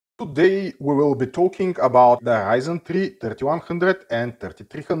Today we will be talking about the Ryzen 3 3100 and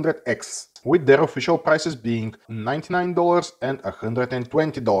 3300X, with their official prices being $99 and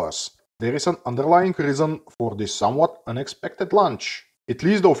 $120. There is an underlying reason for this somewhat unexpected launch. At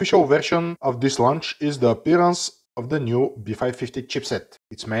least the official version of this launch is the appearance of the new B550 chipset.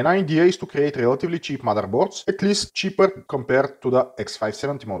 Its main idea is to create relatively cheap motherboards, at least cheaper compared to the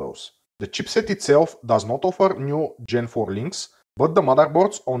X570 models. The chipset itself does not offer new Gen 4 links, but the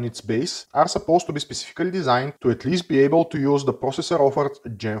motherboards on its base are supposed to be specifically designed to at least be able to use the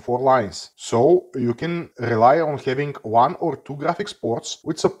processor-offered Gen 4 lines. So you can rely on having one or two graphics ports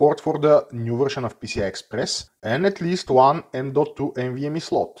with support for the new version of PCI Express and at least one M.2 NVMe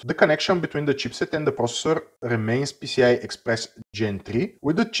slot. The connection between the chipset and the processor remains PCI Express Gen 3,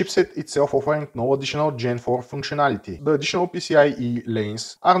 with the chipset itself offering no additional Gen 4 functionality. The additional PCIe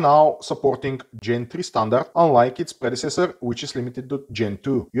lanes are now supporting Gen 3 standard, unlike its predecessor, which is limited to Gen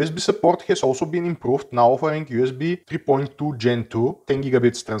 2. USB support has also been improved, now offering USB 3.2 Gen 2, 10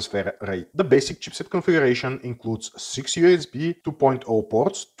 gigabits transfer rate. The basic chipset configuration includes 6 USB 2.0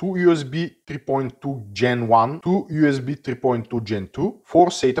 ports, 2 USB 3.2 Gen 1, 2 USB 3.2 Gen 2, 4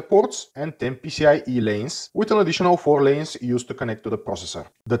 SATA ports, and 10 PCIe lanes, with an additional 4 lanes used to connect to the processor.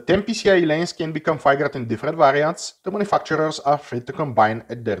 The 10 PCIe lanes can be configured in different variants. The manufacturers are free to combine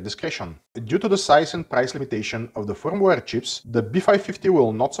at their discretion. Due to the size and price limitation of the firmware chips, the B550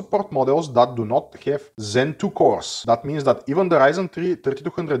 will not support models that do not have Zen 2 cores. That means that even the Ryzen 3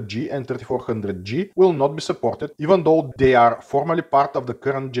 3200G and 3400G will not be supported, even though they are formally part of the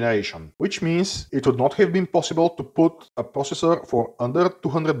current generation, which means it would not have been possible to put a processor for under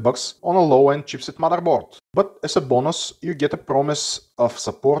 $200 on a low-end chipset motherboard. But as a bonus, you get a promise of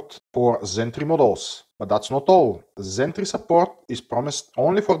support for Zen 3 models. But that's not all. Zen 3 support is promised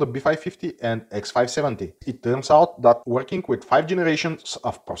only for the B550 and X570. It turns out that working with 5 generations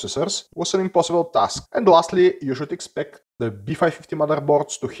of processors was an impossible task. And lastly, you should expect the B550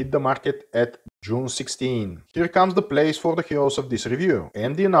 motherboards to hit the market at June 16. Here comes the place for the heroes of this review.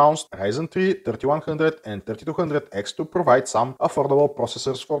 AMD announced Ryzen 3 3100 and 3200X to provide some affordable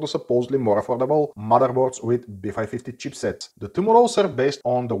processors for the supposedly more affordable motherboards with B550 chipsets. The two models are based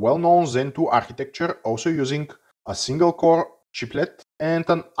on the well-known Zen 2 architecture, also using a single-core chiplet and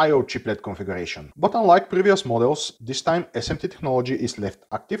an I/O chiplet configuration. But unlike previous models, this time SMT technology is left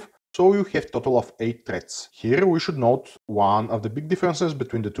active, so you have a total of 8 threads. Here we should note one of the big differences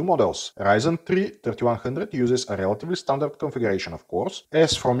between the two models. Ryzen 3 3100 uses a relatively standard configuration of cores,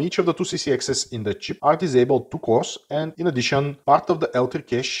 as from each of the two CCXs in the chip are disabled 2 cores, and in addition, part of the L3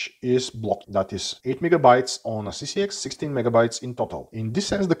 cache is blocked, that is 8 MB on a CCX, 16 MB in total. In this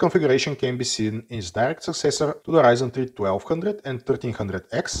sense, the configuration can be seen as direct successor to the Ryzen 3 1200 and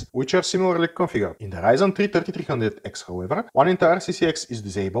 1300X, which are similarly configured. In the Ryzen 3 3300X, however, one entire CCX is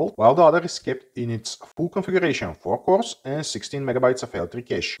disabled, while the other is kept in its full configuration, 4 cores and 16 MB of L3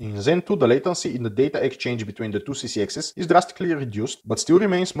 cache. In Zen 2, the latency in the data exchange between the two CCXs is drastically reduced, but still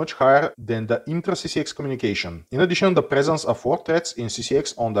remains much higher than the intra-CCX communication. In addition, the presence of 4 threads in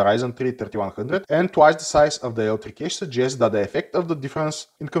CCX on the Ryzen 3 3100 and twice the size of the L3 cache suggests that the effect of the difference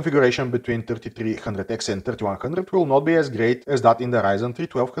in configuration between 3300X and 3100 will not be as great as that in the Ryzen 3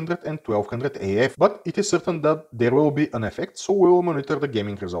 1200 and 1200AF, but it is certain that there will be an effect, so we will monitor the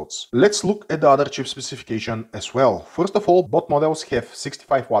gaming results. Let's look at the other chip specification as well. First of all, both models have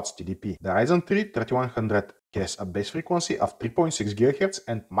 65 watts TDP. The Ryzen 3 3100 has a base frequency of 3.6 GHz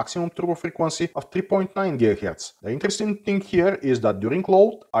and maximum turbo frequency of 3.9 GHz. The interesting thing here is that during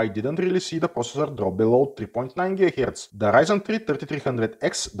load, I didn't really see the processor drop below 3.9 GHz. The Ryzen 3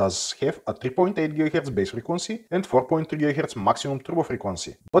 3300X does have a 3.8 GHz base frequency and 4.3 GHz maximum turbo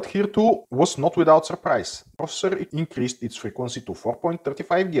frequency. But here too was not without surprise. The processor increased its frequency to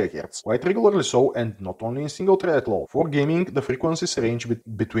 4.35 GHz, quite regularly so, and not only in single-threaded load. For gaming, the frequencies range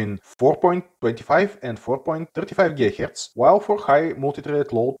between 4.25 and 4.35 GHz, while for high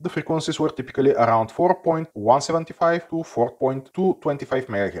multi-threaded load, the frequencies were typically around 4.175 to 4.225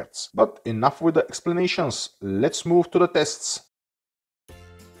 MHz. But enough with the explanations, let's move to the tests.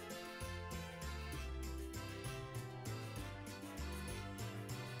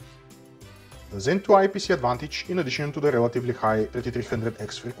 The Zen 2 IPC advantage, in addition to the relatively high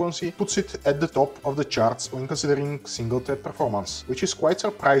 3300X frequency, puts it at the top of the charts when considering single-thread performance, which is quite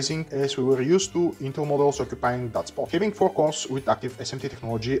surprising as we were used to Intel models occupying that spot. Having 4 cores with active SMT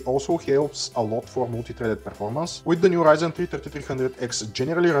technology also helps a lot for multi-threaded performance, with the new Ryzen 3 3300X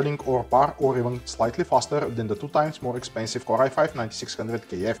generally running on par or even slightly faster than the 2 times more expensive Core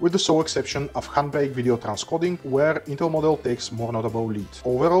i5-9600KF, with the sole exception of Handbrake video transcoding, where Intel model takes more notable lead.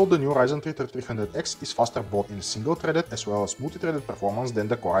 Overall, the new Ryzen 3 3300X is faster both in single-threaded as well as multi-threaded performance than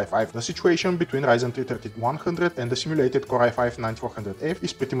the Core i5. The situation between Ryzen 3 3100 and the simulated Core i5-9400KF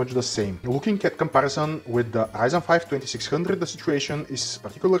is pretty much the same. Looking at comparison with the Ryzen 5 2600, the situation is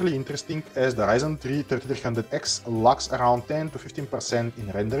particularly interesting as the Ryzen 3 3300X lags around 10 to 15%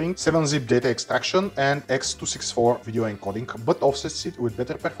 in rendering, 7-zip data extraction and X264 video encoding, but offsets it with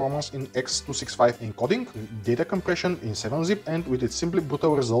better performance in X265 encoding, data compression in 7-zip, and with its simply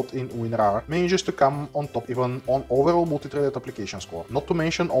brutal result in WinRAR manages to come on top even on overall multi-threaded application score, not to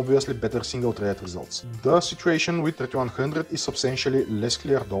mention obviously better single-threaded results. The situation with 3100 is substantially less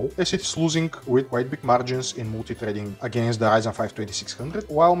clear though, as it is losing with quite big margins in multi-threading against the Ryzen 5 2600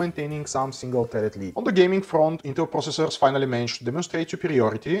 while maintaining some single-threaded lead. On the gaming front, Intel processors finally managed to demonstrate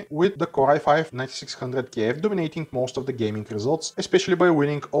superiority, with the Core i5-9600KF dominating most of the gaming results, especially by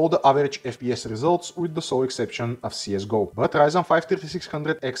winning all the average FPS results with the sole exception of CSGO. But Ryzen 5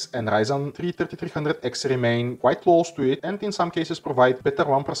 3600X and Ryzen 3 3300X remain quite close to it and in some cases provide better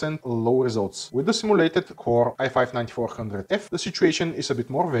 1% low results. With the simulated Core i5-9400F, the situation is a bit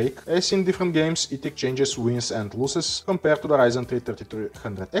more vague, as in different games it exchanges wins and losses compared to the Ryzen 3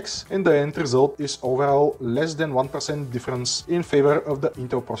 3300X, and the end result is overall less than 1% difference in favor of the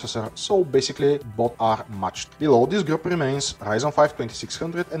Intel processor, so basically both are matched. Below this group remains Ryzen 5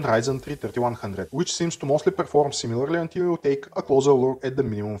 2600 and Ryzen 3 3100, which seems to mostly perform similarly until you take a closer look at the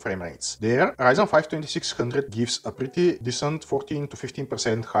minimum frame rates. There, Ryzen 5 2600 gives a pretty decent 14 to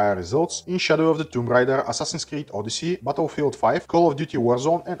 15% higher results in Shadow of the Tomb Raider, Assassin's Creed Odyssey, Battlefield 5, Call of Duty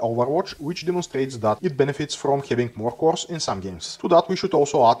Warzone and Overwatch, which demonstrates that it benefits from having more cores in some games. To that we should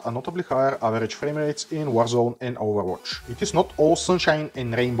also add a notably higher average frame rates in Warzone and Overwatch. It is not all sunshine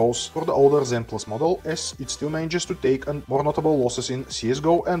and rainbows for the older Zen Plus model, as it still manages to take more notable losses in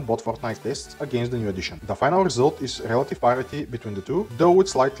CSGO and bot Fortnite tests against the new edition. The final result is relative parity between the two, though with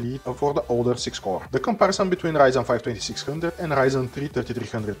slight lead for the older 6-core. The comparison between Ryzen 5 2600 and Ryzen 3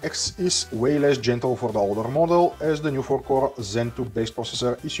 3300X is way less gentle for the older model, as the new 4-core Zen 2 based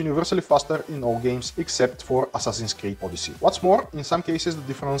processor is universally faster in all games except for Assassin's Creed Odyssey. What's more, in some cases the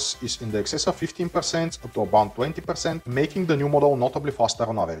difference is in the excess of 15% up to about 20%, making the new model notably faster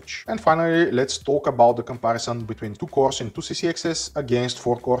on average. And finally, let's talk about the comparison between 2 cores in 2 CCXs against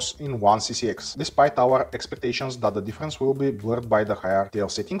 4 cores in 1 CCX. Despite our expectations that the difference will be blurred by the higher tail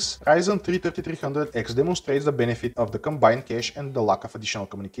settings, Ryzen 3 3300X demonstrates the benefit of the combined cache and the lack of additional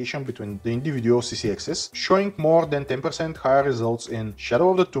communication between the individual CCXs, showing more than 10% higher results in Shadow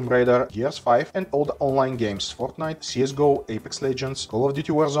of the Tomb Raider, Gears 5 and all the online games Fortnite, CSGO, Apex Legends, Call of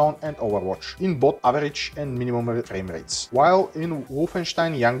Duty Warzone and Overwatch in both average and minimum frame rates. While in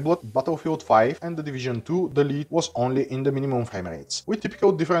Wolfenstein, Youngblood, Battlefield 5 and The Division 2 the lead was only in the minimum frame rates, with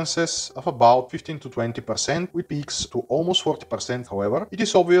typical differences of about 15 to 20% with peaks to almost 40%. However, it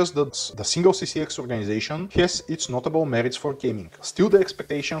is obvious that the single CCX organization has its notable merits for gaming. Still, the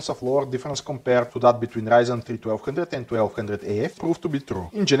expectations of lower difference compared to that between Ryzen 3 1200 and 1200AF prove to be true.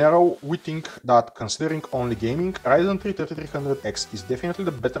 In general, we think that considering only gaming, Ryzen 3 3300X is definitely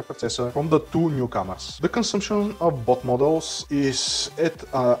the better processor from the two newcomers. The consumption of both models is at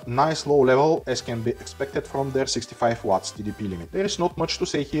a nice low level, as can be expected from their 65 watts TDP limit. There is not much to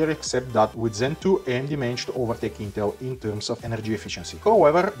say here except that with Zen 2 AMD managed to overtake Intel in terms of energy efficiency.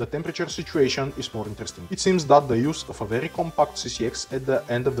 However, the temperature situation is more interesting. It seems that the use of a very compact CCX at the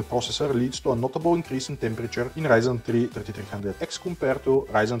end of the processor leads to a notable increase in temperature in Ryzen 3 3300X compared to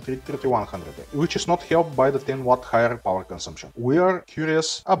Ryzen 3 3100X, which is not helped by the 10 watt higher power consumption. We are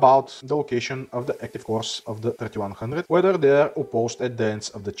curious about the location of the active cores of the 3100, whether they are opposed at the ends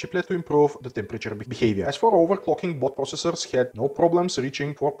of the chiplet to improve the temperature behavior. As for overclocking, both processors had no problems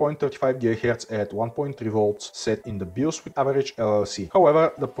reaching 4.35 GHz at 1.3 volts set in the BIOS with average LLC.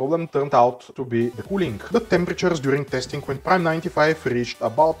 However, the problem turned out to be the cooling. The temperatures during testing when Prime 95 reached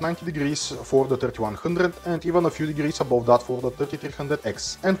about 90 degrees for the 3100 and even a few degrees above that for the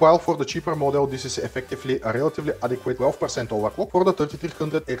 3300X. And while for the cheaper model this is effectively a relatively adequate 12% overclock, for the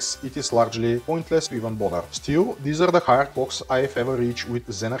 3300X it is largely pointless to even bother. Still, these are the higher clocks I have ever reached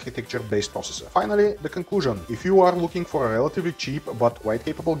with Zen architecture based processor. Finally, the conclusion. If you are looking for a relatively cheap but quite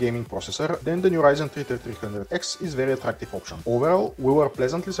capable gaming processor, then the new Ryzen 3 3300X is a very attractive option. Overall, we were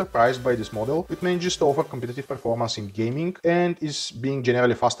pleasantly surprised by this model. It manages to offer competitive performance in gaming and is being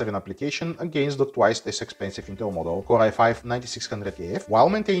generally faster in application against the twice as expensive Intel model Core i5-9600KF, while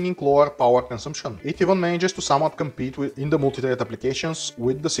maintaining lower power consumption. It even manages to somewhat compete in the multi-thread applications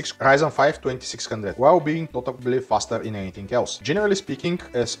with the Ryzen 5 2600, while being notably faster in anything else. Generally speaking,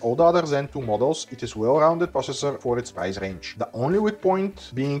 as all the other Zen 2 models, it is a well-rounded processor for its price range. The only weak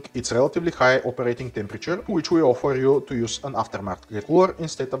point being its relatively high operating temperature, to which we offer you to use an aftermarket cooler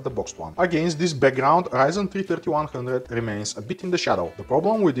instead instead of the boxed one. Against this background, Ryzen 3 3100 remains a bit in the shadow. The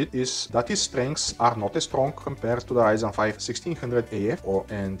problem with it is that its strengths are not as strong compared to the Ryzen 5 1600KF or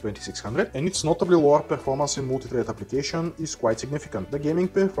N2600, and its notably lower performance in multi-thread application is quite significant. The gaming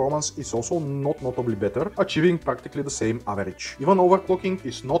performance is also not notably better, achieving practically the same average. Even overclocking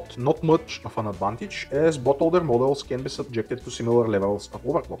is not much of an advantage, as both older models can be subjected to similar levels of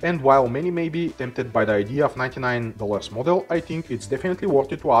overclock. And while many may be tempted by the idea of $99 model, I think it's definitely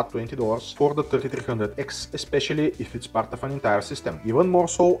worth it to add $20 for the 3300X, especially if it's part of an entire system. Even more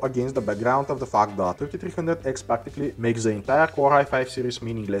so against the background of the fact that 3300X practically makes the entire Core i5 series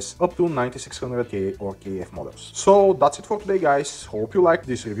meaningless up to 9600K or KF models. So that's it for today, guys. Hope you liked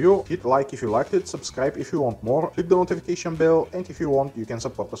this review. Hit like if you liked it, subscribe if you want more, click the notification bell, and if you want, you can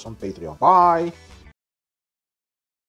support us on Patreon. Bye!